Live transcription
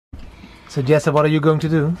So Jessa, what are you going to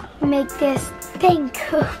do? Make this thing.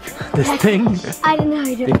 This thing? I don't know how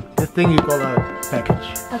to do it. This thing you call a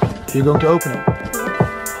package. Okay. You're going to open it?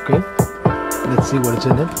 Yeah. Okay. Let's see what it's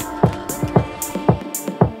in it.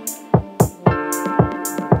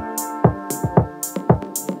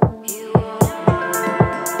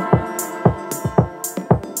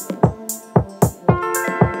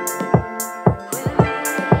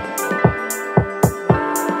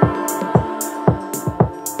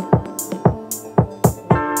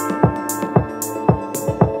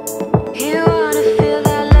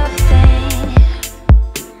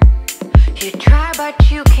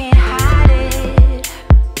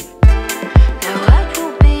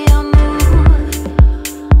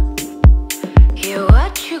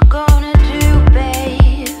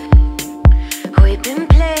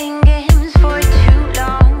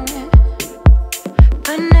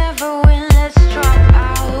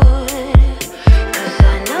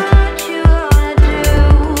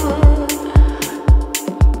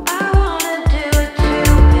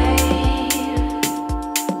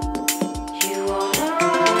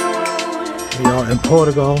 We are in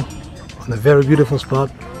Portugal on a very beautiful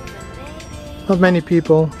spot. Not many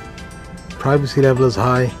people, privacy level is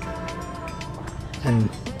high, and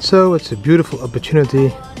so it's a beautiful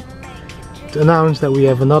opportunity to announce that we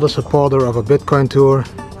have another supporter of a Bitcoin tour,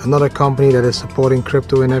 another company that is supporting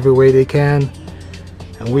crypto in every way they can,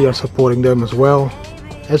 and we are supporting them as well,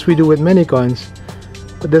 as we do with many coins.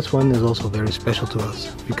 But this one is also very special to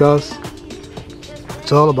us because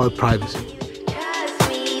it's all about privacy.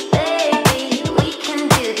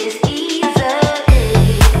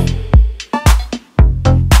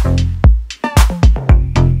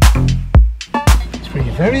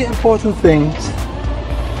 Very important things: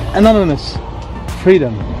 anonymous,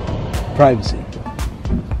 freedom, privacy,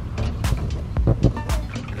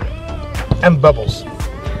 and bubbles.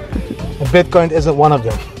 And Bitcoin isn't one of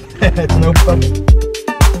them. It's no problem.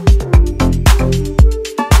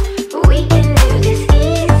 We can do this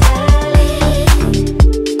easily.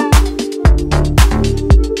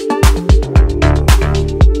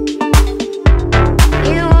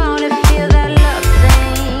 You wanna feel that love thing.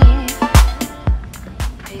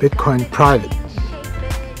 Bitcoin private,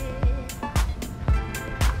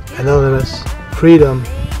 anonymous, freedom,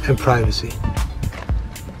 and privacy.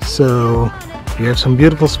 So we have some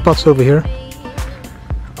beautiful spots over here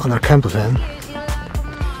on our camper van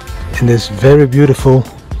in this very beautiful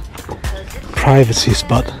privacy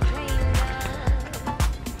spot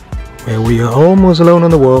where we are almost alone in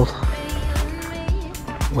the world,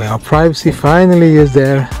 where our privacy finally is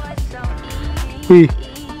there. We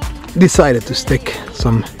decided to stick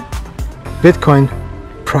some Bitcoin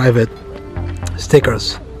private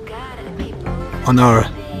stickers on our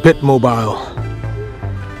Bitmobile.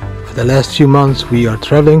 For the last few months we are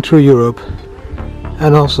traveling through Europe,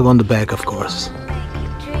 and also on the back, of course,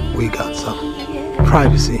 we got some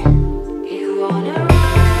privacy.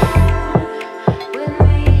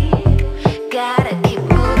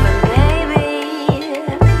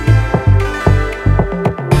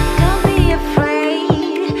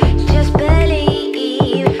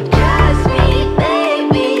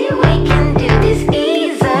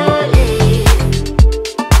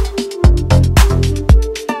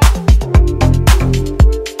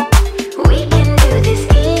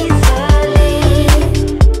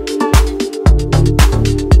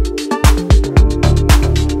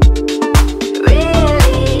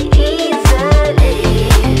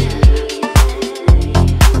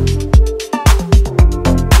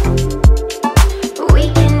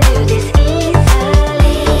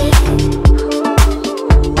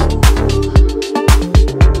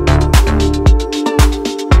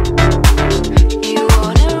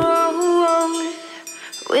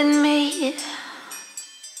 With me.